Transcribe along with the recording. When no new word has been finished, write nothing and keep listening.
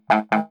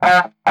Hi,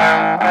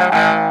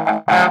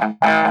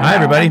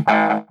 everybody.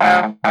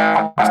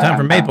 It's time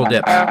for Maple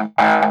Dips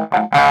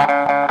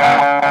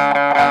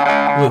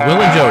with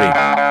Will and Jody.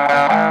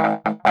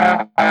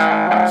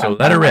 So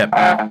let her rip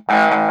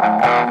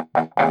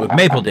with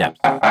Maple Dips.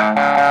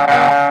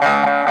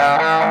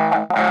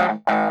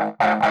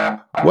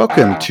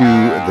 Welcome to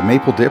the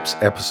Maple Dips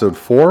episode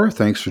 4.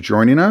 Thanks for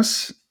joining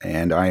us.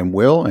 And I am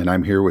Will, and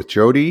I'm here with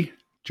Jody.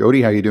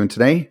 Jody, how are you doing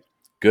today?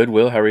 Good,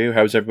 Will. How are you?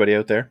 How's everybody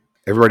out there?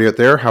 Everybody out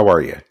there, how are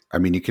you? I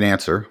mean, you can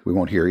answer. We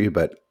won't hear you,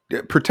 but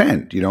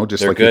pretend, just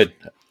They're like good.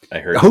 I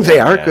heard. Oh, they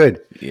are good.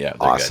 Yeah,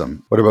 awesome.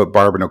 Good. What about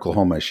Barb in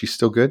Oklahoma? Is she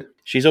still good?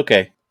 She's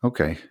okay.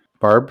 Okay.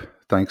 Barb,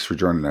 thanks for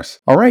joining us.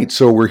 All right,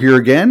 so we're here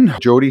again.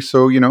 Jody,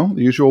 so, the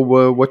usual,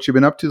 what you've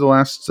been up to the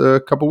last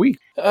couple weeks?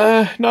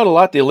 Not a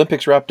lot. The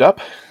Olympics wrapped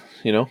up.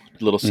 Little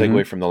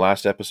segue from the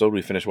last episode.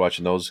 We finished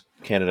watching those.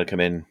 Canada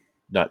come in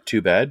not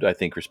too bad. I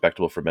think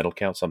respectable for medal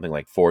count, something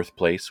like 4th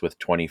place with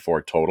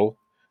 24 total.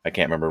 I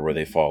can't remember where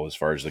they fall as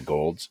far as the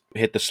golds.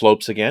 We hit the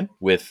slopes again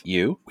with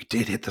you. We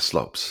did hit the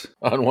slopes.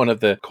 On one of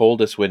the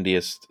coldest,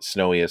 windiest,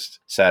 snowiest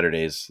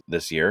Saturdays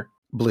this year.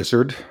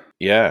 Blizzard.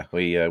 Yeah,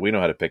 we know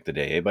how to pick the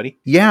day, eh, buddy?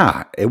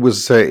 Yeah, it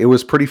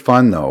was pretty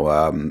fun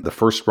though. The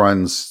first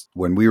runs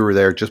when we were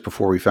there just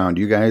before we found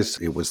you guys,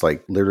 it was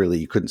like literally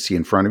you couldn't see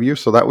in front of you,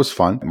 so that was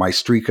fun. My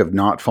streak of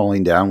not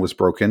falling down was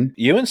broken.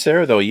 You and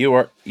Sarah though, you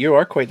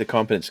are quite the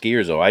competent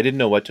skiers though. I didn't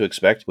know what to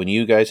expect when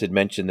you guys had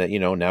mentioned that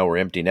now we're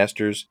empty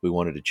nesters. We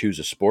wanted to choose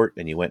a sport,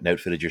 and you went and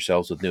outfitted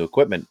yourselves with new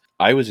equipment.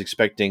 I was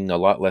expecting a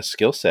lot less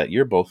skill set.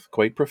 You're both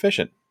quite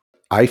proficient.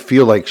 I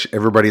feel like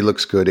everybody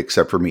looks good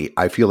except for me.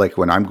 I feel like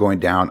when I'm going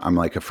down, I'm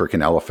like a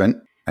freaking elephant.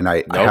 And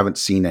I haven't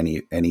seen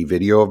any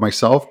video of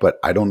myself, but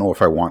I don't know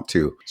if I want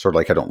to. Sort of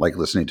like I don't like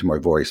listening to my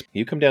voice.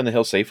 You come down the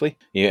hill safely,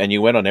 and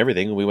you went on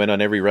everything. We went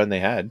on every run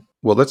they had.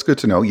 Well, that's good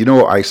to know.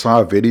 I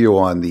saw a video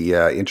on the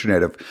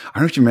internet of, I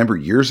don't know if you remember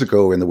years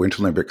ago in the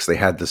Winter Olympics, they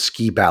had the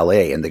ski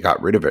ballet and they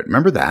got rid of it.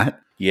 Remember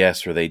that?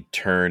 Yes, where they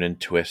turn and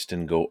twist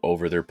and go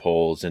over their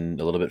poles and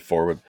a little bit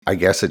forward. I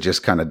guess it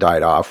just kind of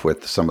died off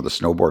with some of the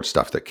snowboard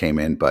stuff that came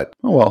in. But,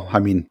 oh well, I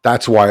mean,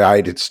 that's why I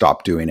did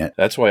stop doing it.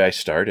 That's why I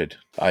started.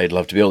 I'd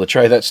love to be able to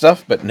try that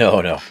stuff, but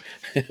no.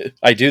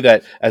 I do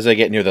that as I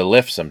get near the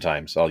lift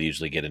sometimes. I'll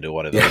usually get into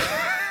one of those.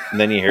 And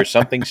then you hear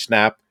something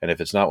snap, and if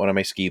it's not one of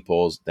my ski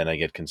poles, then I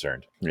get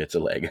concerned. It's a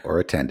leg. Or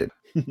a tendon.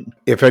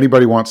 If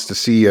anybody wants to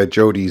see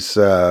Jody's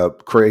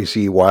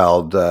crazy,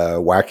 wild,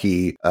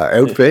 wacky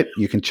outfit,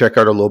 you can check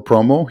out our little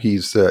promo.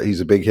 He's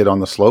a big hit on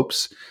the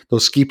slopes.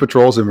 Those ski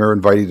patrols, and we're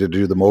invited to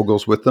do the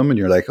moguls with them, and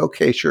you're like,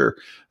 okay, sure.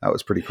 That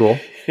was pretty cool.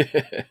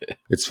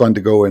 It's fun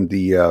to go in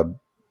the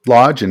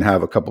lodge and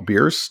have a couple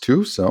beers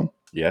too. So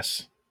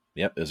yes.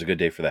 Yep, it was a good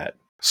day for that.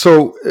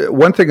 So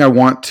one thing I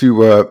want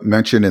to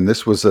mention, and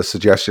this was a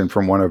suggestion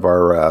from one of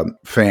our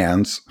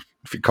fans,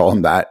 if you call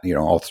them that,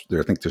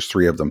 I think there's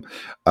 3 of them.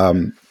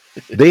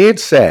 They had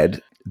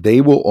said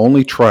they will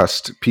only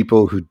trust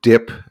people who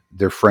dip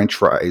their French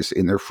fries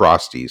in their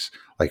Frosties.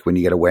 Like when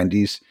you get a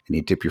Wendy's and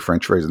you dip your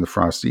French fries in the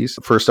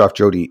Frosties. First off,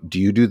 Jody, do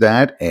you do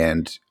that?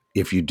 And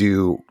if you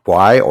do,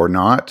 why or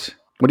not?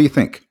 What do you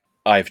think?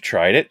 I've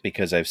tried it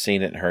because I've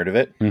seen it and heard of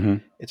it. Mm-hmm.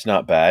 It's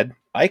not bad.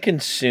 I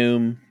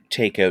consume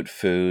takeout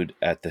food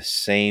at the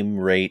same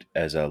rate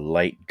as a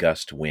light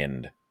gust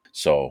wind.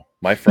 So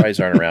my fries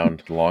aren't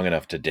around long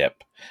enough to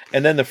dip.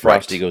 And then the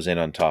Frosty goes in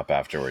on top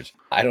afterwards.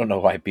 I don't know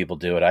why people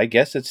do it. I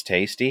guess it's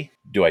tasty.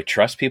 Do I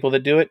trust people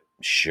that do it?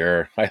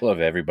 Sure. I love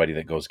everybody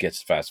that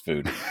gets fast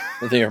food.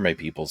 They are my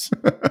peoples.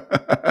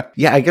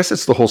 Yeah, I guess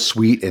it's the whole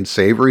sweet and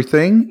savory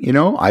thing.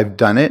 I've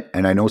done it.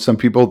 And I know some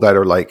people that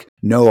are like,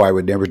 no, I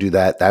would never do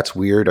that. That's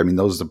weird. I mean,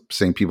 those are the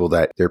same people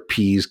that their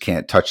peas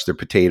can't touch their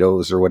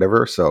potatoes or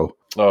whatever. So.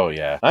 Oh,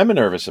 yeah. I'm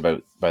nervous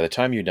about, by the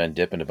time you're done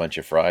dipping a bunch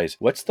of fries,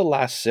 what's the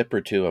last sip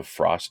or two of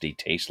Frosty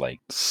taste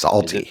like?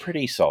 Salty. Is it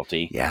pretty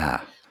salty?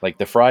 Yeah. Like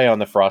the fry on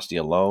the Frosty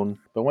alone.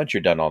 But once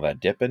you're done all that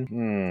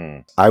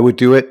dipping, I would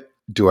do it.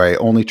 Do I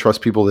only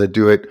trust people that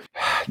do it?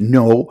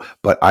 No,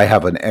 but I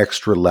have an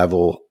extra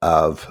level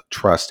of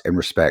trust and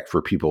respect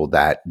for people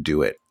that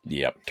do it.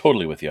 Yep,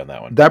 totally with you on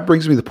that one. That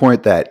brings me to the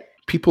point that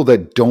people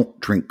that don't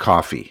drink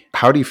coffee,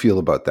 how do you feel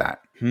about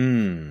that?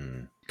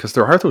 Because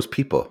there are those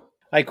people.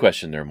 I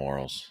question their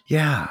morals.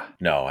 Yeah.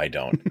 No, I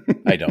don't.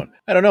 I don't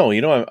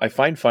know. I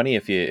find funny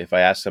if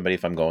I ask somebody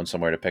if I'm going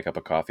somewhere to pick up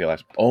a coffee, I'll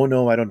ask, oh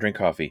no, I don't drink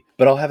coffee,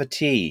 but I'll have a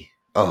tea.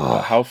 Oh.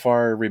 How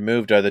far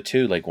removed are the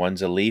two? Like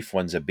one's a leaf,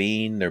 one's a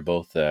bean. They're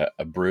both a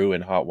brew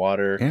in hot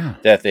water. Yeah.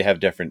 That they have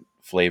different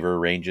flavor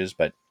ranges,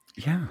 but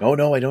yeah. Oh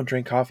no, I don't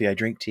drink coffee. I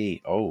drink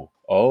tea. Oh,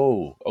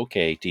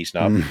 okay, tea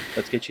snob.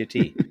 Let's get you a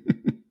tea.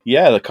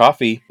 Yeah, the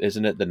coffee,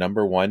 isn't it the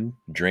number 1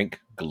 drink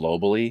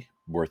globally,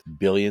 worth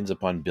billions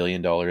upon $1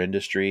 billion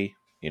industry?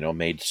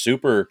 made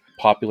super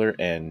popular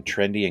and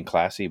trendy and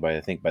classy by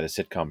the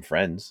sitcom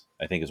Friends.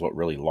 I think is what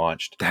really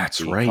launched That's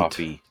the right.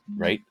 coffee,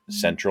 right?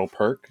 Central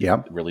Perk.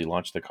 Yep. Really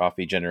launched the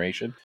coffee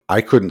generation.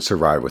 I couldn't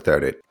survive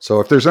without it.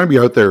 So if there's anybody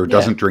out there who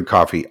doesn't drink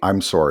coffee,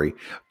 I'm sorry.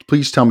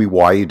 Please tell me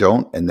why you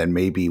don't, and then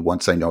maybe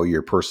once I know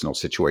your personal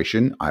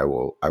situation, I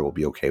will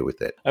be okay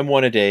with it. I'm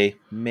one a day,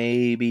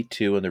 maybe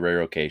two on the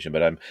rare occasion,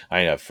 but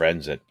I have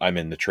friends that I'm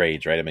in the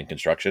trades, right? I'm in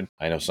construction.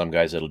 I know some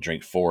guys that'll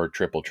drink 4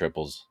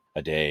 triples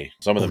a day.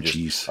 Some of them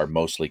just are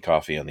mostly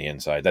coffee on the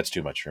inside. That's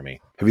too much for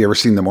me. Have you ever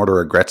seen them order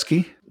a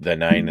Gretzky? The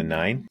 9 and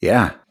 9?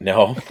 Yeah.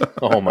 No.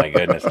 Oh my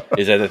goodness.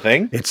 Is that a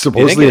thing? It's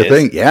supposedly a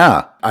thing.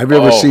 Yeah. I've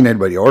never seen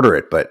anybody order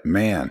it, but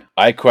man.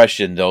 I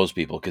question those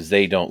people because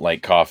they don't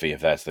like coffee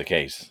if that's the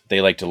case.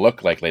 They like to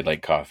look like they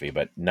like coffee,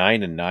 but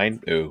 9 and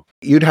 9? Ooh.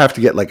 You'd have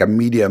to get like a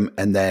medium,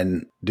 and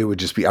then it would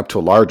just be up to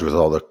a large with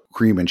all the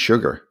cream and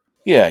sugar.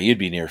 Yeah, you'd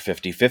be near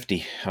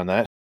 50-50 on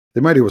that. They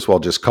might as well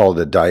just call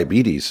it a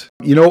diabetes.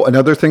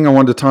 Another thing I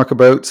wanted to talk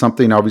about,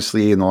 something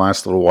obviously in the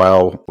last little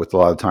while, with a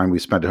lot of time we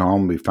spent at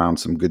home, we found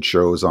some good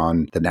shows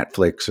on the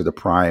Netflix or the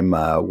Prime.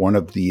 One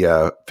of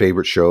the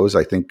favorite shows,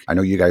 I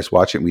know you guys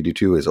watch it, and we do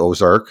too, is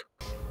Ozark.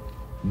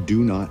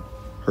 Do not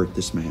hurt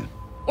this man.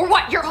 Or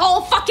what, your whole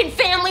fucking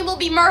family will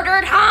be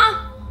murdered,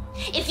 huh?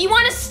 If you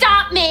want to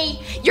stop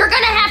me, you're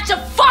gonna have to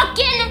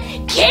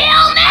fucking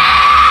kill me!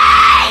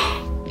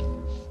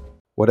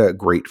 What a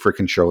great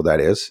freaking show that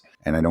is.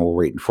 And I know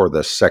we're waiting for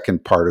the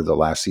second part of the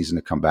last season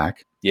to come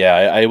back. Yeah,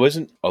 I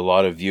wasn't a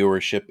lot of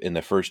viewership in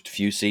the first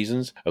few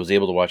seasons. I was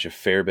able to watch a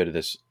fair bit of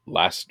this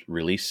last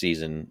release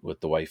season with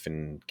the wife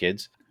and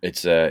kids.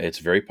 It's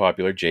very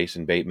popular.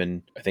 Jason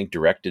Bateman, I think,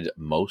 directed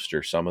most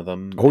or some of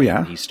them. Oh,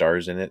 yeah. He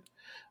stars in it.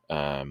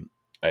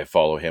 I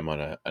follow him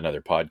on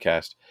another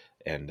podcast.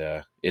 And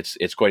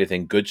it's quite a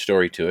thing. Good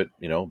story to it,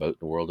 about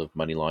the world of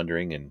money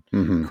laundering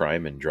and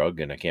crime and drug.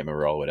 And I can't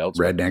remember all what else.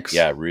 Rednecks.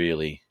 Yeah,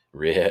 really.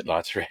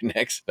 Lots of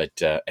rednecks.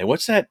 But and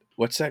what's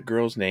that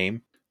girl's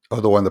name? Oh,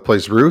 the one that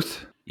plays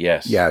Ruth?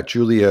 Yes. Yeah,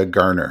 Julia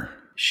Garner.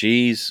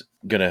 She's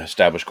going to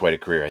establish quite a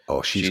career.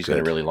 Oh, she's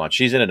going to really launch.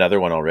 She's in another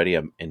one already,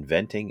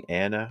 Inventing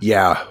Anna.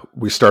 Yeah,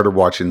 we started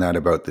watching that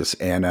about this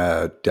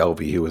Anna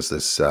Delvey, who was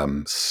this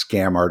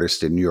scam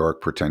artist in New York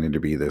pretending to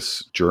be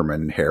this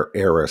German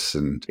heiress.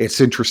 And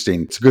it's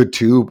interesting. It's good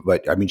too,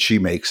 but I mean, she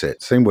makes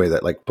it. Same way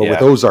that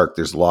with Ozark,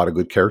 there's a lot of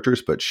good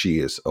characters, but she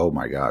is, oh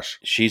my gosh.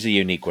 She's a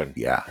unique one.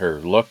 Yeah.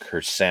 Her look,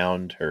 her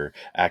sound, her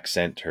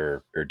accent,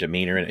 her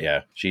demeanor.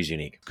 Yeah, she's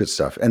unique. Good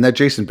stuff. And that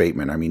Jason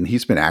Bateman, I mean,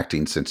 he's been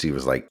acting since he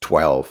was like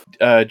 12.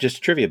 Just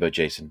trivia about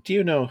Jason. Do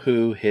you know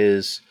who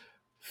his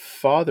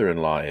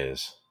father-in-law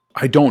is?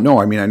 I don't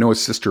know. I mean, I know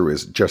his sister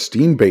is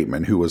Justine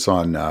Bateman, who was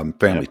on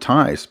Family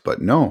Ties,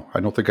 but no, I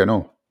don't think I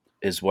know.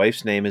 His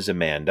wife's name is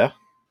Amanda,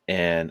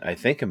 and I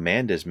think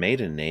Amanda's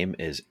maiden name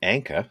is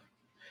Anka,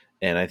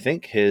 and I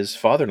think his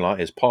father-in-law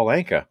is Paul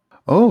Anka.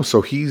 Oh,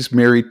 so he's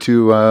married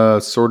to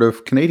sort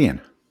of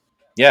Canadian.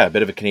 Yeah, a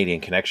bit of a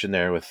Canadian connection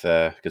there with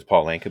because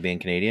Paul Anka being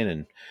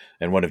Canadian,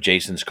 and one of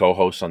Jason's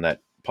co-hosts on that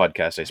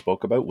podcast I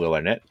spoke about, Will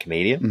Arnett,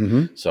 Canadian.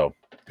 Mm-hmm. So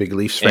big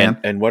Leafs fan.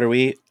 And what are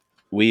we?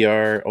 We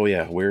are. Oh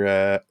yeah,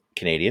 we're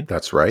Canadian.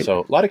 That's right.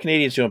 So a lot of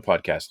Canadians doing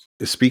podcasts.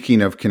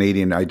 Speaking of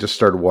Canadian, I just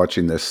started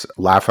watching this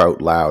Laugh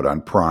Out Loud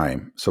on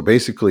Prime. So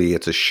basically,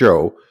 it's a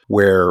show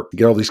where you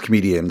get all these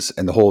comedians,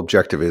 and the whole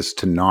objective is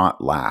to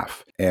not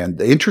laugh. And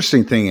the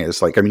interesting thing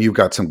is, you've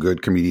got some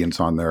good comedians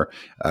on there.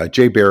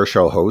 Jay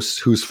Baruchel hosts,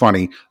 who's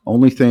funny.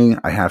 Only thing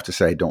I have to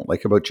say I don't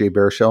like about Jay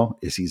Baruchel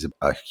is he's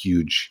a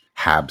huge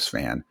Habs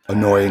fan.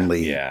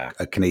 Annoyingly, a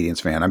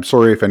Canadiens fan. I'm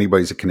sorry if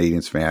anybody's a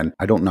Canadiens fan.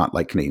 I don't not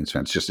like Canadiens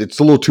fans. Just it's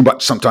a little too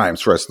much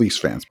sometimes for us Leafs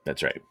fans.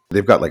 That's right.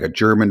 They've got a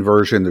German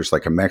version. There's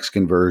a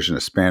Mexican version,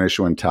 a Spanish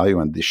one, Italian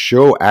one. The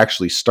show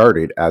actually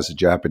started as a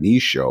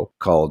Japanese show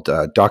called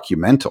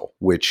Documental,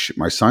 which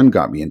my son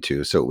got me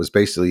into. So it was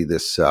basically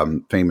this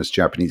famous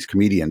Japanese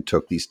comedian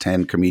took these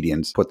 10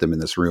 comedians, put them in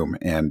this room,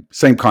 and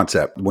same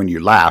concept. When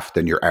you laugh,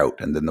 then you're out,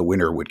 and then the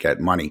winner would get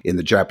money. In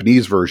the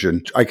Japanese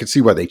version, I could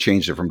see why they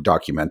changed it from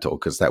Documental,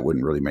 because that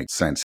wouldn't really make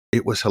sense.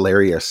 It was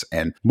hilarious.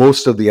 And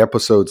most of the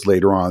episodes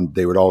later on,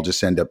 they would all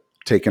just end up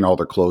taking all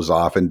their clothes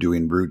off and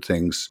doing rude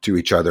things to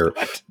each other.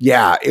 What?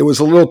 Yeah, it was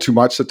a little too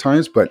much at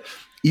times, but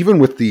even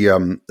with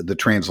the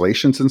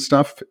translations and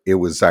stuff, it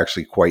was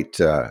actually quite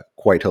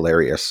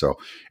hilarious. So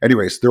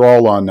anyways, they're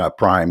all on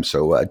Prime,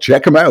 so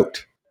check them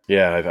out.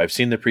 Yeah, I've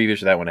seen the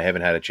previews of that one. I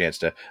haven't had a chance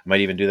to. I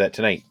might even do that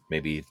tonight.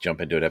 Maybe jump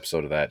into an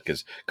episode of that,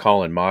 because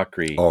Colin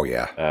Mockery. Oh,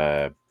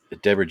 yeah.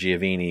 Deborah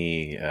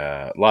Giovanni,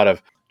 a lot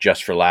of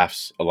Just for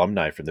Laughs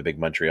alumni from the big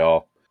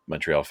Montreal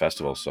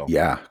Festival. So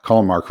yeah,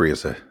 Colin Mockery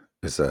is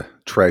a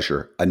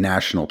treasure, a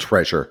national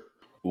treasure.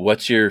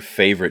 What's your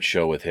favorite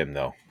show with him,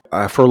 though?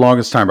 For the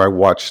longest time, I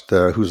watched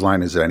the Whose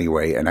Line Is It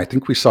Anyway? And I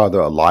think we saw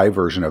the live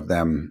version of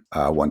them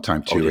one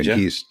time too. Oh, did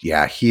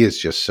and he is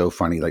just so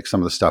funny. Like some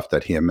of the stuff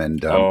that him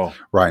and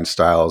Ryan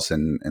Stiles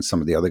and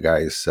some of the other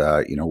guys,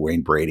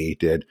 Wayne Brady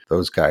did.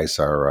 Those guys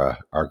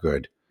are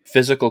good.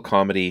 Physical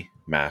comedy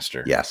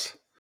master. Yes.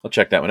 I'll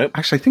check that one out.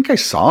 Actually, I think I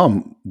saw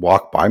him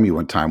walk by me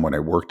one time when I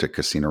worked at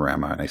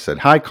Casinorama, and I said,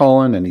 "Hi,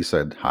 Colin," and he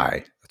said,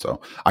 "Hi."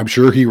 So I'm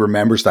sure he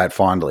remembers that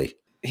fondly.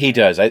 He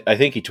does. I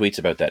think he tweets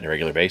about that on a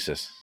regular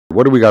basis.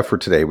 What do we got for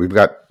today? We've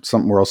got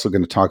something we're also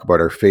going to talk about,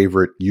 our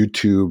favorite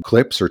YouTube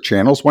clips or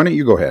channels. Why don't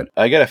you go ahead?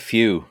 I got a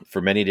few for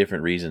many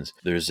different reasons.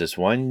 There's this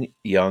one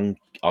young,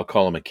 I'll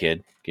call him a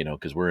kid,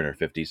 because we're in our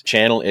 50s.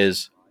 Channel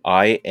is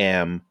I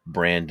Am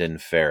Brandon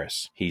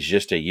Ferris. He's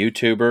just a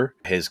YouTuber.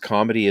 His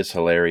comedy is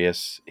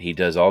hilarious. He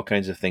does all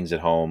kinds of things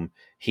at home.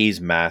 He's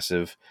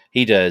massive.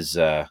 He does,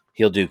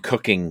 he'll do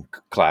cooking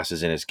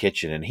classes in his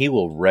kitchen, and he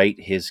will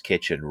write his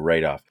kitchen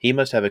right off. He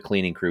must have a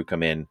cleaning crew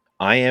come in.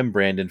 I Am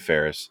Brandon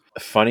Ferris.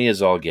 Funny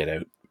as all get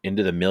out.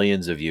 Into the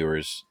millions of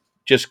viewers.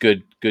 Just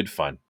good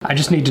fun. I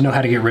just need to know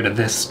how to get rid of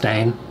this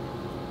stain.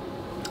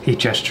 He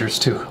gestures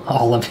to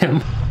all of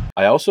him.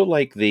 I also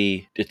like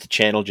it's a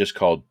channel just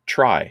called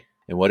Try.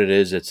 And what it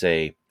is, it's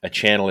a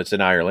channel, it's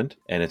in Ireland,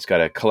 and it's got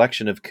a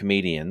collection of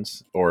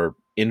comedians or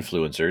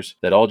influencers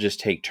that all just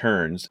take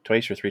turns 2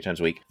 or 3 times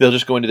a week. They'll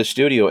just go into the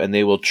studio and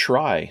they will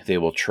try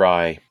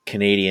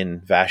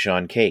Canadian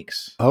Vachon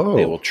cakes. Oh.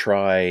 They will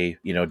try,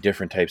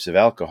 different types of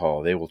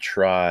alcohol. They will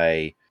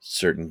try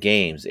certain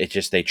games.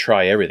 They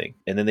try everything.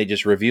 And then they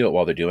just review it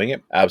while they're doing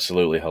it.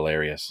 Absolutely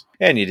hilarious.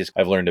 And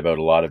I've learned about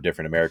a lot of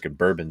different American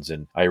bourbons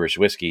and Irish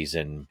whiskeys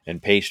and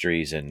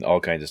pastries and all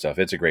kinds of stuff.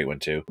 It's a great one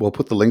too. We'll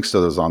put the links to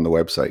those on the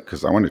website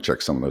because I want to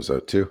check some of those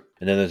out too.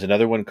 And then there's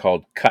another one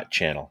called Cut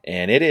Channel.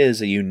 And it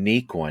is a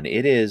unique one.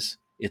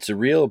 It's a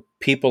real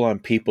people on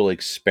people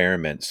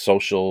experiment,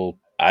 social,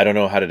 I don't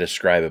know how to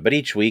describe it, but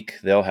each week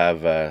they'll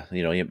have,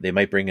 they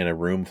might bring in a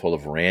room full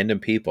of random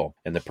people,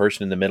 and the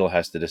person in the middle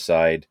has to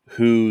decide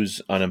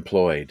who's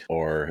unemployed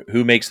or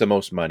who makes the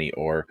most money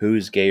or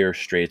who's gay or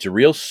straight. It's a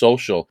real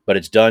social, but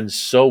it's done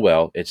so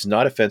well. It's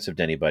not offensive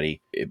to anybody.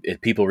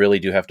 If people really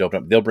do have to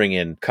open up, they'll bring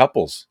in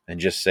couples and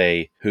just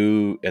say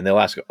who, and they'll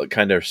ask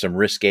kind of some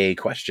risque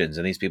questions,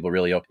 and these people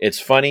really, it's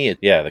funny.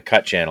 The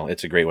Cut Channel,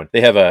 it's a great one.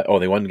 They have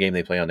the one game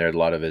they play on there a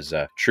lot of is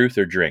Truth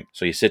or Drink.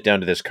 So you sit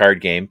down to this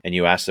card game and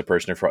you ask the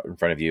person in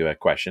front of you a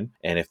question,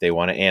 and if they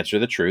want to answer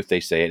the truth, they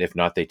say it. If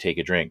not, they take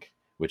a drink,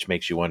 which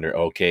makes you wonder,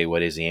 okay,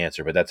 what is the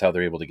answer? But that's how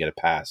they're able to get a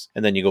pass.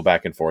 And then you go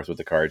back and forth with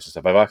the cards and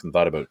stuff. I've often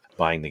thought about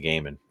buying the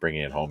game and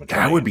bringing it home. And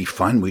that would be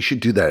fun. We should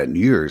do that at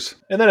New Year's.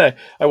 And then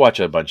I watch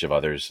a bunch of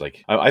others.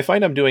 Like I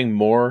find I'm doing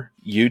more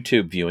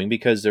YouTube viewing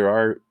because there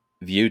are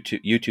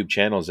YouTube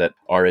channels that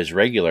are as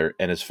regular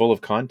and as full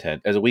of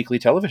content as a weekly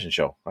television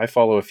show. I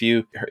follow a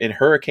few in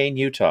Hurricane,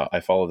 Utah.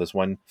 I follow this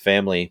one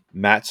family,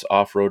 Matt's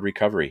Off-Road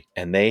Recovery,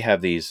 and they have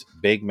these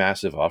big,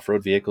 massive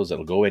off-road vehicles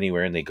that'll go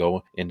anywhere, and they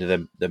go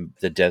into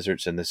the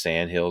deserts and the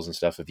sand hills and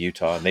stuff of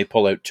Utah, and they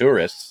pull out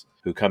tourists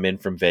who come in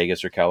from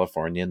Vegas or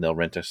California, and they'll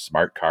rent a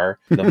smart car.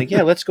 And they'll think,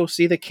 yeah, let's go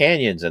see the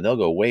canyons. And they'll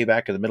go way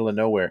back in the middle of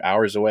nowhere,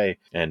 hours away,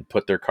 and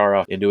put their car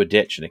off into a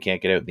ditch, and it can't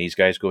get out. And these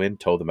guys go in,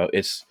 tow them out.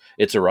 It's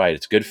a ride.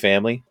 It's good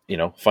family,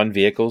 fun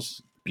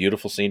vehicles,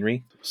 beautiful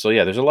scenery. So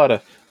yeah, there's a lot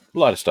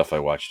of stuff I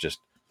watch, just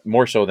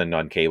more so than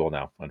on cable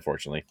now,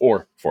 unfortunately,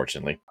 or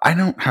fortunately. I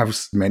don't have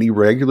many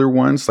regular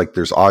ones. Like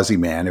there's Aussie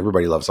Man.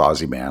 Everybody loves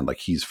Aussie Man. Like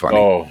he's funny.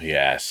 Oh,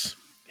 yes.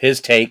 His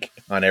take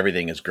on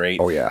everything is great.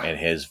 Oh, yeah. And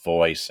his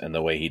voice and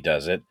the way he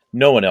does it.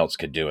 No one else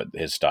could do it,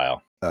 his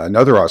style.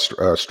 Another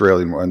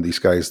Australian one, these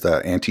guys, the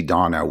Auntie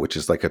Donna, which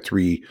is like a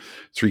three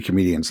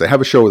comedians. They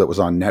have a show that was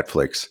on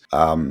Netflix.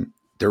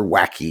 They're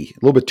wacky, a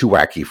little bit too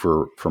wacky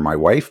for my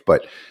wife,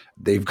 but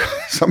they've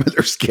got some of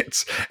their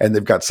skits and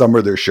they've got some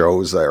of their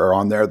shows that are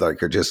on there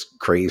that are just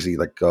crazy.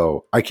 Like,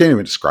 I can't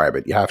even describe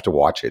it. You have to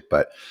watch it.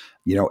 But,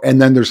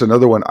 and then there's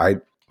another one,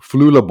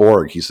 Flula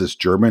Borg. He's this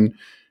German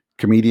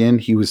comedian.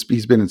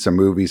 He's been in some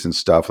movies and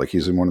stuff. Like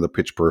he's in one of the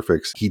Pitch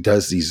Perfects. He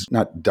does these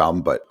not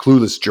dumb but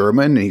clueless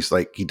German, and he's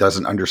like he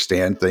doesn't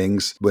understand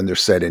things when they're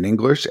said in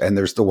English. And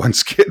there's the one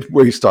skit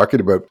where he's talking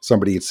about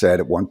somebody had said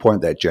at one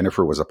point that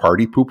Jennifer was a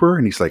party pooper,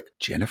 and he's like,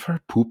 Jennifer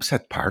poops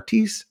at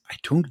parties? I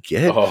don't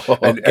get it. Oh,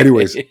 okay. And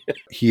anyways,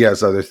 he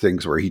has other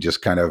things where he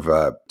just kind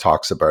of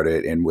talks about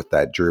it, and with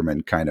that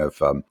German kind of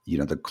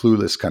the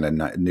clueless kind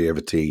of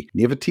naivety.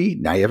 Yeah.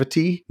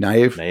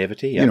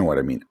 You know what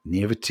I mean?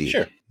 Naivety.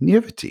 Sure.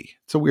 Naivety.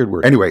 It's a weird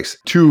word. Anyways,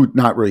 two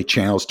not really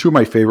channels. Two of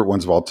my favorite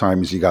ones of all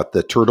time is you got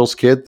the Turtles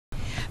Kid.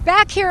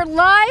 Back here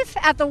live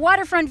at the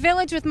Waterfront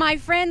Village with my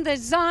friend the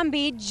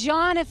zombie,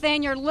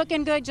 Jonathan. You're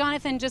looking good.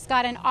 Jonathan just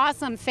got an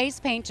awesome face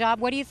paint job.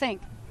 What do you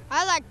think?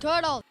 I like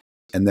turtles.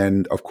 And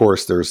then, of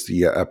course, there's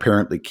the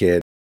Apparently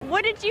Kid.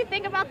 What did you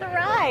think about the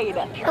ride?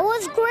 It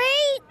was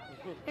great.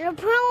 And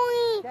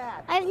apparently,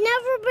 I've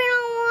never been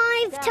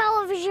on live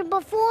television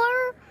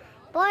before,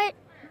 but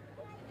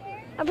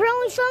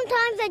apparently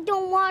sometimes I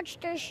don't watch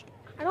the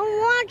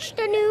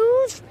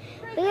news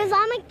because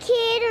I'm a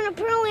kid, and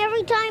apparently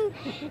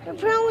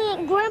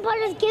Grandpa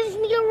just gives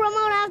me a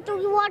remote after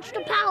we watch the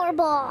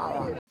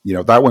Powerball.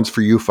 That one's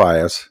for you,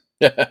 Fias.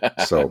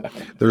 So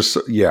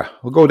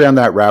we'll go down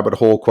that rabbit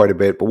hole quite a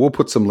bit, but we'll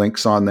put some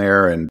links on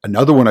there. And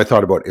another one I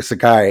thought about, it's a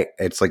guy,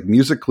 it's like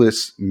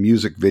musicless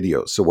music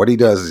videos. So what he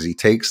does is he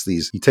takes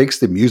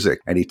the music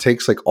and he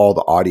takes like all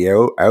the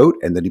audio out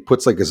and then he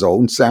puts like his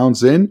own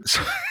sounds in.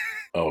 So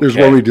there's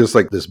one we just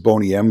like this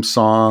Boney M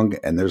song,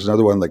 and there's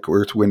another one like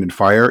Earth, Wind and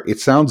Fire. It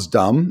sounds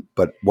dumb,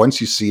 but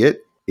once you see it,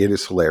 it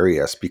is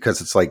hilarious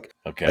because it's like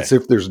as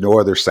if there's no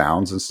other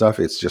sounds and stuff.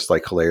 It's just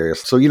like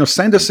hilarious. So,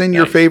 send us in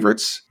your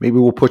favorites. Maybe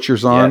we'll put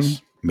yours on.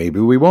 Yes.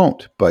 Maybe we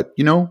won't. But,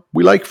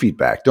 we like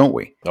feedback, don't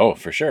we? Oh,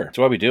 for sure. That's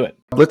why we do it.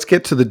 Let's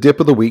get to the dip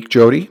of the week,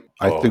 Jody.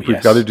 I think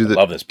we've got to do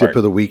the dip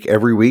of the week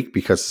every week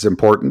because it's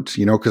important,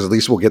 because at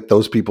least we'll get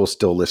those people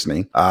still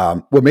listening.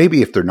 Well,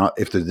 maybe if they're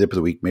the dip of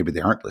the week, maybe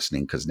they aren't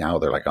listening because now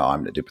they're like, oh,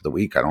 I'm the dip of the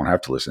week. I don't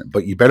have to listen.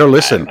 But you better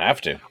listen. I don't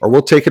have to. Or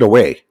we'll take it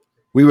away.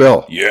 We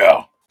will.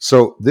 Yeah.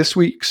 So this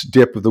week's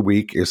dip of the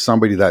week is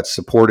somebody that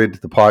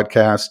supported the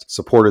podcast,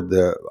 supported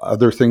the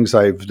other things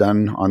I've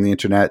done on the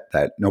internet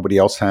that nobody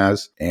else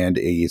has. And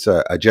he's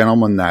a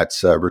gentleman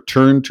that's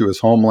returned to his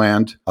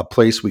homeland, a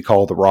place we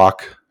call The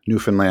Rock,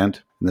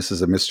 Newfoundland. And this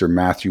is a Mr.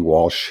 Matthew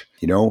Walsh.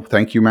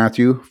 Thank you,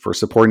 Matthew, for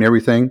supporting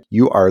everything.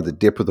 You are the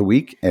dip of the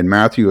week. And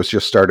Matthew has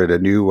just started a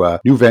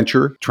new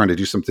venture, trying to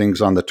do some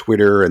things on the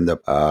Twitter and the,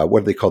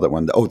 what do they call that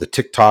one? The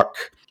TikTok,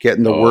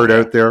 getting the word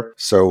out there.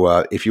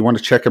 So if you want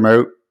to check him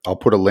out, I'll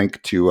put a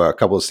link to a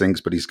couple of things,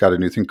 but he's got a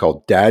new thing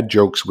called Dad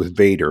Jokes with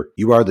Vader.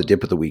 You are the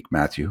dip of the week,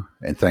 Matthew.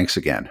 And thanks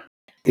again.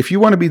 If you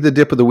want to be the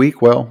dip of the week,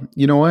 well,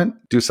 you know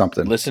what? Do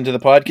something. Listen to the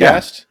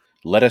podcast. Yeah.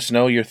 Let us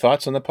know your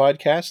thoughts on the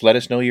podcast. Let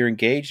us know you're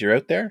engaged, you're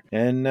out there,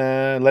 and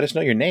let us know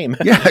your name.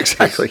 Yeah,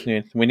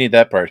 exactly. We need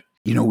that part.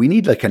 We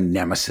need like a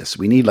nemesis.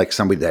 We need like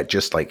somebody that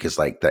just like is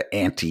like the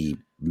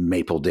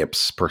anti-Maple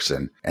Dips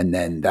person. And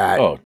then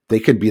they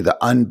could be the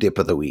undip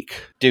of the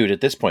week. Dude,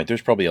 at this point,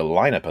 there's probably a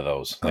lineup of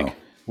those.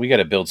 We got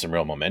to build some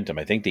real momentum.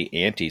 I think the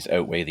aunties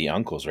outweigh the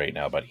uncles right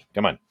now, buddy.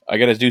 Come on. I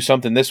got to do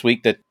something this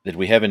week that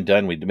we haven't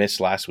done. We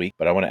missed last week,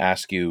 but I want to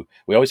ask you,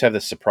 we always have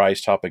the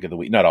surprise topic of the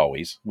week. Not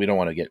always. We don't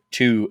want to get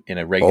too in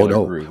a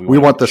regular groove. We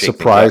want the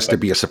surprise to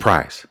be a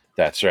surprise.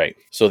 That's right.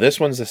 So this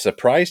one's the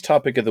surprise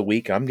topic of the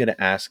week. I'm going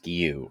to ask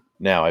you.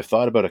 Now, I've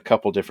thought about a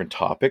couple different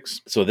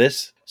topics. So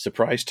this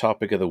surprise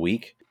topic of the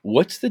week,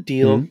 what's the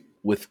deal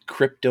with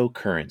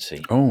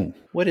cryptocurrency? Oh.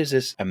 What is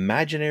this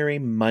imaginary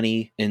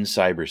money in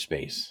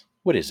cyberspace?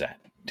 What is that?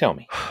 Tell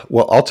me.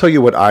 Well, I'll tell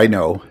you what I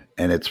know,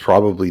 and it's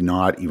probably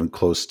not even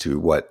close to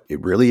what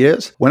it really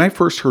is. When I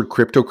first heard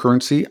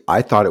cryptocurrency,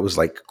 I thought it was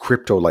like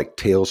crypto, like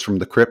Tales from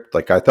the Crypt.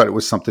 Like I thought it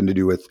was something to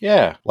do with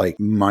like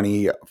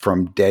money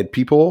from dead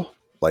people.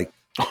 Like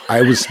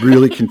I was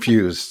really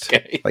confused.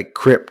 Okay. Like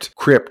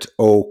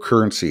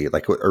cryptocurrency,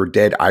 like or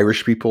dead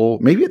Irish people.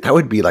 Maybe that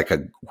would be like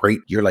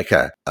you're like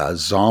a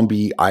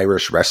zombie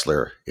Irish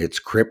wrestler. It's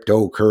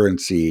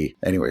cryptocurrency.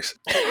 Anyways.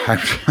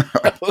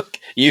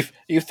 You've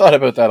thought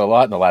about that a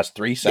lot in the last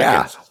 3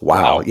 seconds. Yeah.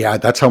 Wow. Yeah,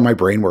 that's how my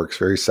brain works.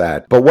 Very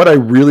sad. But what I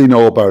really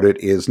know about it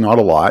is not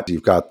a lot.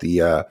 You've got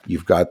the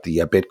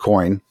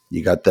Bitcoin.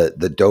 You got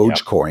the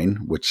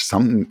Dogecoin, which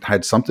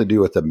had something to do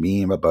with a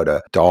meme about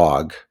a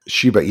dog,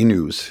 Shiba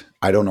Inus.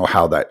 I don't know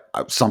how that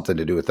something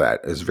to do with that.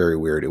 It's very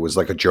weird. It was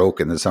like a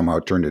joke, and then somehow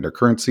it turned into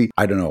currency.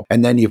 I don't know.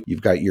 And then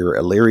you've got your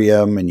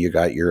Ethereum, and you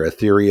got your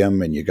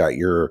Ethereum, and you got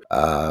your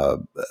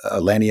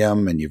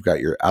Elenium, and you've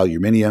got your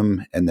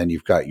aluminium, and then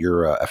you've got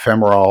your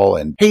ephemeral.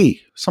 And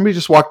hey, somebody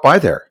just walked by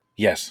there.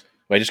 Yes.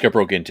 I just got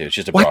broke into. It's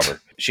just a robber.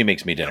 She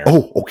makes me dinner.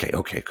 Oh, okay,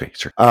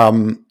 sure.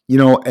 And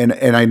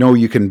I know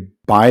you can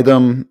buy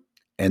them.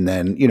 And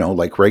then,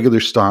 like regular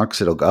stocks,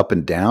 it'll go up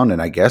and down.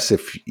 And I guess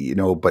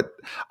but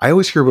I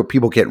always hear about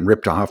people getting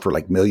ripped off for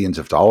like millions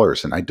of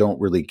dollars. And I don't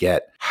really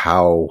get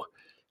how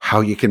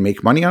you can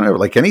make money on it.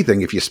 Like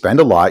anything, if you spend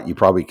a lot, you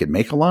probably could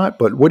make a lot.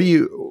 But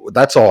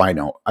that's all I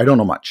know. I don't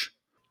know much.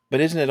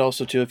 But isn't it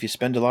also too, if you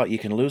spend a lot, you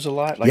can lose a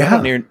lot? Like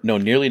I don't know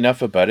nearly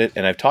enough about it.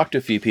 And I've talked to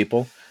a few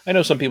people. I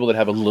know some people that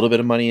have a little bit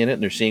of money in it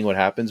and they're seeing what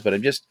happens, but I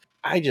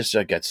just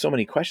got so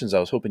many questions.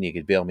 I was hoping you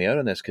could bail me out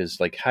on this because,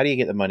 like, how do you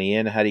get the money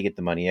in? How do you get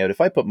the money out? If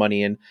I put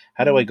money in,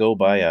 how do I go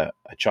buy a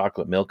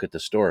chocolate milk at the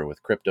store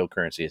with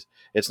cryptocurrencies?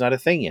 It's not a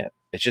thing yet.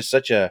 It's just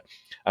such a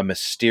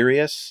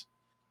mysterious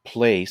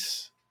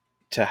place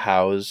to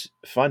house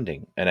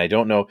funding. And I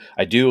don't know.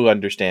 I do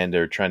understand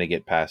they're trying to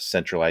get past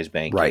centralized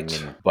banking.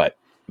 Right. But,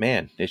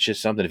 man, it's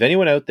just something. If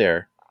anyone out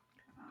there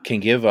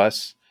can give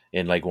us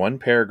in like one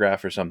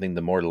paragraph or something,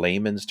 the more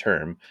layman's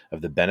term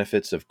of the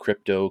benefits of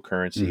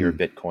cryptocurrency or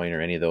Bitcoin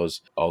or any of those,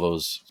 all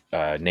those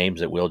names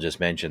that Will just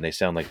mentioned, they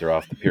sound like they're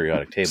off the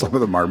periodic table. Some of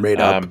them are made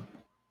up.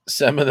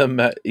 Some of them,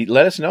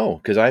 let us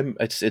know because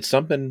it's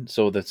something.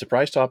 So the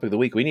surprise topic of the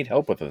week, we need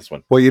help with this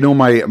one. Well,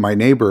 my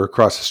neighbor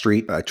across the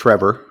street,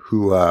 Trevor,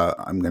 who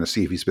I'm going to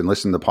see if he's been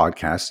listening to the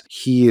podcast.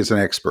 He is an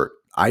expert.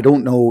 I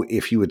don't know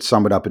if he would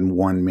sum it up in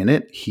 1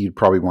 minute. He'd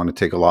probably want to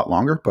take a lot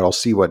longer, but I'll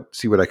see what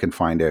I can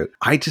find out.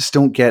 I just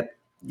don't get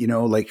you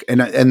know, like, and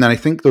then I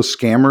think those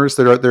scammers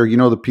that are out there, you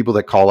know, the people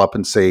that call up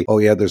and say, oh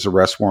yeah, there's a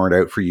arrest warrant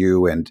out for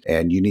you,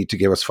 and you need to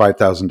give us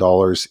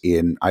 $5,000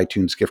 in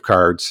iTunes gift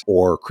cards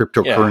or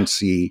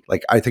cryptocurrency. Yeah.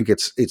 Like, I think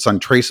it's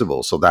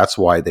untraceable, so that's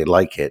why they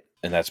like it.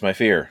 And that's my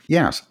fear.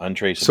 Yes.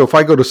 Untraceable. So if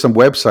I go to some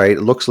website,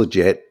 it looks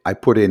legit, I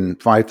put in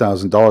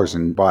 $5,000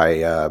 and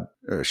buy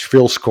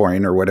Phil's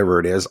coin or whatever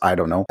it is, I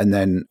don't know. And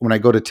then when I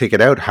go to take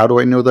it out, how do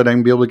I know that I'm going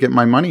to be able to get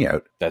my money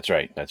out? That's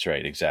right.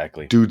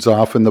 Exactly. Dude's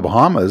off in the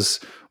Bahamas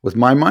with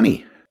my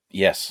money.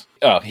 Yes.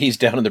 Oh, he's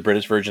down in the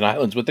British Virgin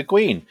Islands with the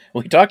Queen.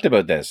 We talked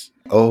about this.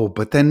 Oh,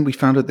 but then we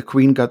found out the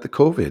Queen got the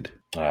COVID.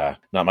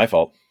 Not my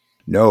fault.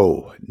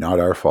 No, not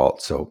our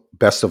fault. So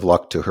best of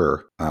luck to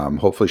her.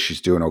 Hopefully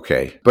she's doing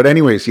okay. But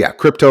anyways, yeah,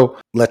 crypto.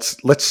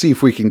 Let's see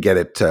if we can get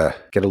it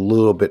get a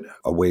little bit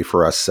away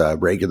for us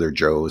regular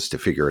Joes to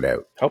figure it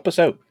out. Help us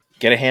out.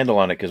 Get a handle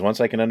on it, because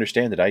once I can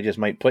understand it, I just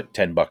might put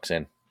 $10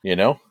 in. You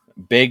know,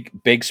 big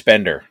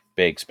spender.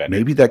 Big spender.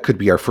 Maybe that could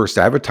be our first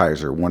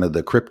advertiser. One of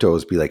the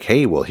cryptos be like,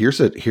 hey, well, here's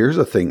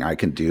a thing I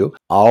can do.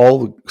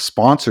 I'll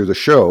sponsor the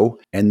show,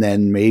 and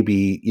then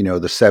maybe, you know,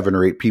 the 7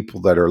 or 8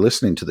 people that are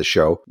listening to the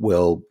show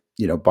will,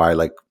 you know, buy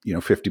like, you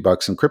know,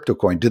 $50 in crypto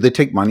coin. Do they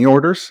take money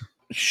orders?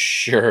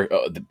 Sure.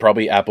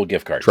 Probably Apple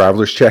gift cards.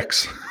 Traveler's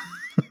checks.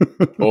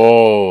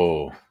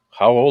 Oh,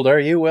 how old are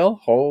you, Will?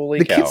 Holy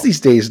cow. The kids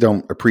these days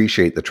don't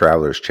appreciate the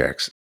traveler's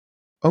checks.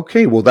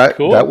 Okay, well, that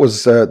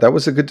was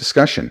a good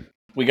discussion.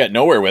 We got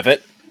nowhere with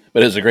it,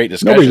 but it was a great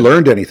discussion. Nobody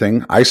learned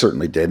anything. I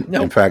certainly did.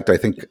 No. In fact, I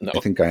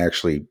think I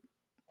actually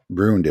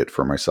ruined it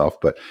for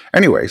myself. But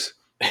anyways,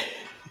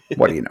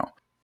 what do you know?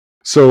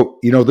 So,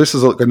 you know, this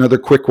is another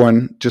quick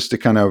one just to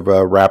kind of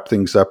wrap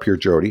things up here,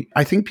 Jody.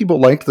 I think people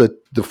like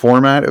the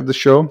format of the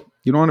show.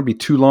 You don't want to be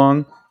too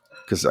long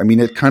because, I mean,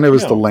 it kind of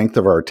is the length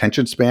of our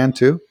attention span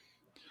too.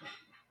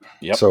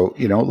 Yep. So,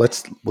 you know,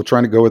 we'll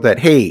try to go with that.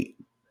 Hey,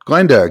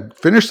 Glenda,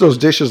 finish those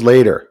dishes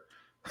later.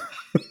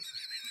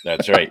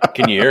 That's right.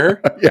 Can you hear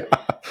her? Yeah.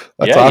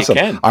 That's awesome.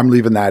 You can. I'm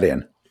leaving that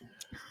in.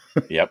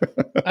 Yep.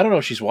 I don't know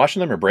if she's washing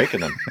them or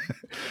breaking them.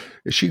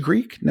 Is she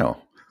Greek?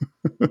 No.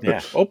 Yeah.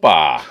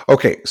 Opa.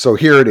 Okay, so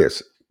here it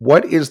is.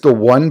 What is the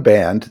one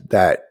band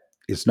that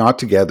is not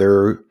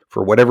together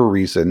for whatever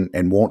reason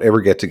and won't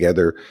ever get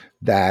together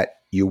that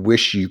you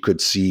wish you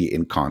could see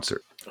in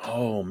concert?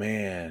 Oh,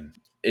 man.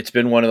 It's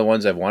been one of the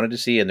ones I've wanted to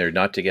see, and they're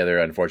not together,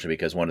 unfortunately,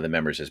 because one of the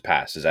members has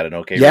passed. Is that an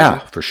okay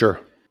reason? For sure.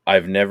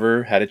 I've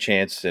never had a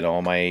chance in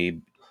all my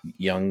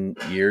young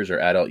years or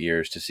adult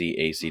years to see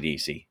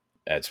AC/DC.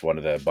 That's one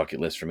of the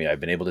bucket lists for me. I've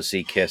been able to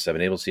see Kiss. I've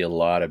been able to see a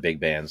lot of big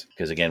bands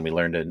because, again, we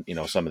learned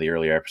in some of the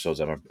earlier episodes.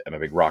 I'm a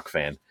big rock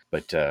fan,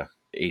 but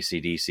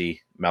AC/DC,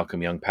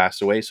 Malcolm Young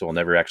passed away, so I'll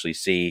never actually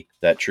see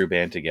that true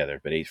band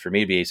together. But for me,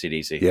 it'd be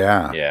AC/DC.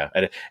 Yeah.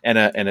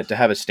 And to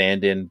have a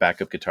stand-in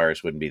backup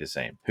guitarist wouldn't be the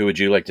same. Who would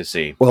you like to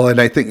see? Well, and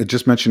I think I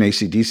just mentioned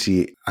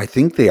AC/DC. I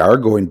think they are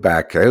going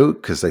back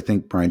out because I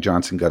think Brian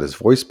Johnson got his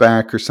voice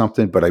back or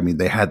something. But I mean,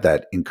 they had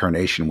that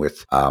incarnation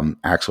with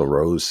Axl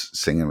Rose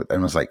singing with them.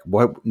 I was like,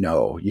 what?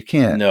 No, you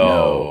can't.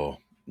 No.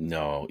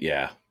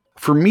 Yeah.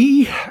 For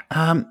me,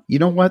 you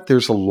know what?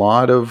 There's a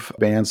lot of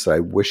bands that I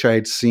wish I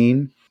had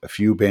seen. A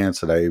few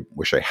bands that I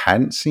wish I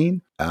hadn't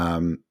seen.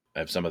 I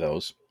have some of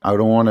those. I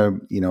don't want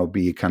to,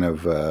 be kind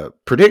of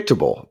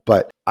predictable,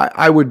 but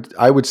I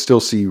would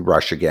still see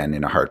Rush again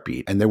in a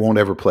heartbeat. And they won't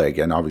ever play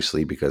again,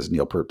 obviously, because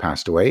Neil Peart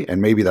passed away.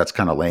 And maybe that's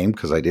kind of lame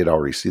because I did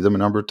already see them a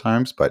number of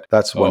times. But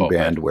that's one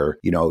band where,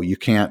 you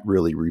can't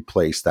really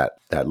replace that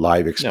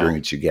live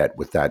experience you get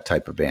with that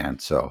type of band.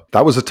 So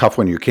that was a tough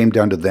one. You came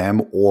down to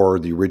them or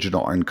the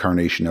original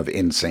incarnation of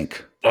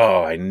NSYNC.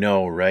 Oh, I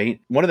know, right?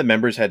 One of the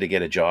members had to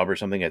get a job or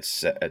something at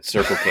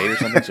Circle K or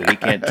something, so he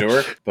can't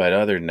tour. But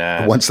other than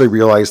that, once they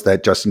realized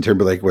that Justin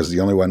Timberlake was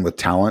the only one with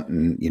talent,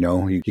 and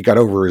he got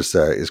over his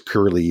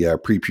curly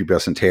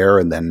prepubescent hair,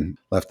 and then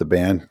left the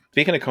band.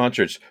 Speaking of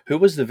concerts, who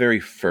was the very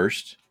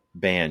first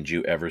band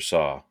you ever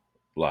saw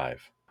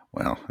live?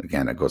 Well,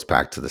 again, it goes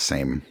back to the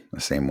same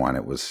one.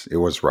 It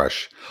was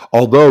Rush.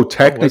 Although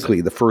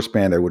technically, the first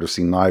band I would have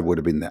seen live would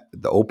have been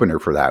the opener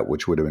for that,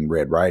 which would have been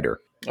Red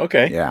Rider.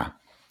 Okay, yeah.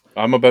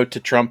 I'm about to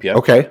trump you.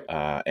 Okay.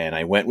 And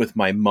I went with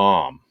my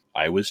mom.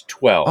 I was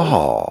 12.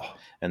 Oh.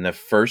 And the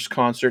first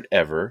concert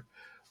ever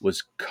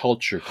was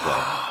Culture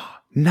Club.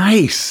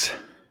 Nice.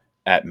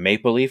 At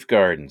Maple Leaf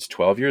Gardens.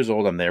 12 years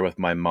old. I'm there with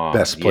my mom.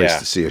 Best place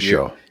to see a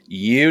show.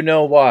 You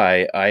know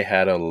why I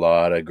had a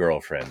lot of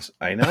girlfriends.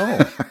 I know.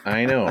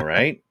 I know,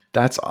 right?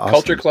 That's awesome.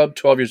 Culture Club,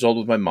 12 years old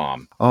with my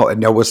mom. Oh, and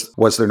now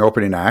was there an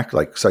opening act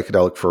like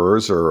Psychedelic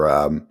Furs or,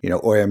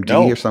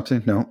 OMD or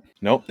something? No.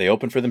 Nope, they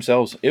opened for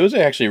themselves. It was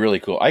actually really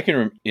cool. I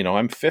can,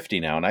 I'm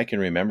 50 now, and I can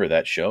remember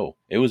that show.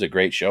 It was a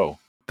great show.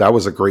 That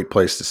was a great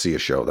place to see a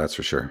show, that's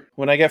for sure.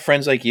 When I get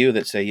friends like you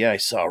that say, yeah, I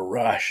saw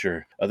Rush,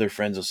 or other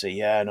friends will say,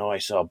 yeah, no, I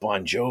saw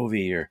Bon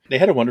Jovi, or they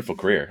had a wonderful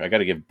career. I got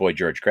to give Boy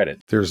George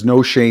credit. There's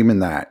no shame in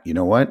that. You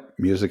know what?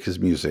 Music is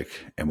music,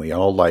 and we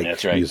all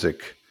like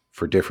music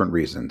for different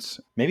reasons.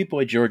 Maybe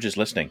Boy George is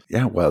listening.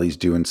 Yeah, well, he's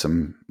doing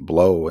some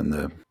blow in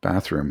the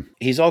bathroom.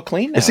 He's all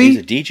clean now. Is he? He's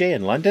a DJ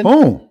in London.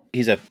 Oh,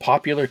 He's a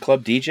popular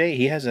club DJ.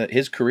 He has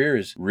his career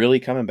is really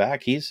coming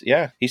back. He's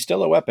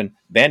still a weapon.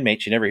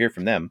 Bandmates, you never hear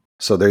from them.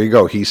 so there you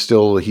go. He's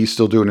still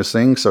doing his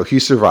thing. So he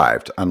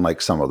survived, unlike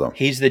some of them.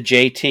 He's the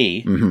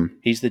JT. Mm-hmm.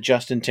 He's the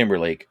Justin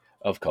Timberlake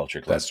of Culture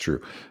Club. That's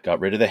true.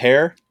 Got rid of the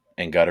hair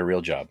and got a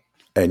real job.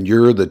 And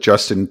you're the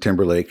Justin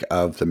Timberlake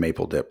of the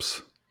Maple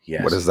Dips.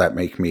 Yes. What does that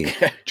make me?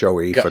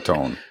 Joey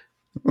Fatone.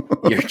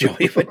 You're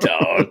Joey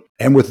Fatone.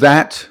 And with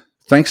that,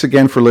 thanks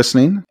again for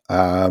listening.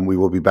 We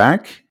will be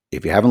back.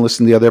 If you haven't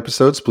listened to the other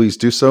episodes, please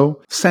do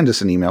so. Send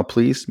us an email,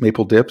 please.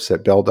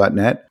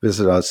 mapledips@bell.net.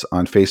 Visit us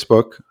on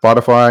Facebook,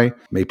 Spotify,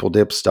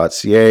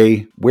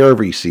 mapledips.ca,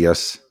 wherever you see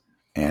us.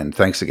 And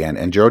thanks again.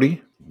 And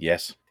Jody?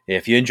 Yes.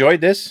 If you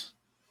enjoyed this,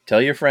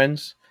 tell your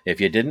friends.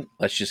 If you didn't,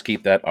 let's just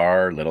keep that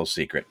our little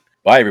secret.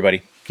 Bye,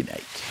 everybody. Good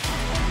night.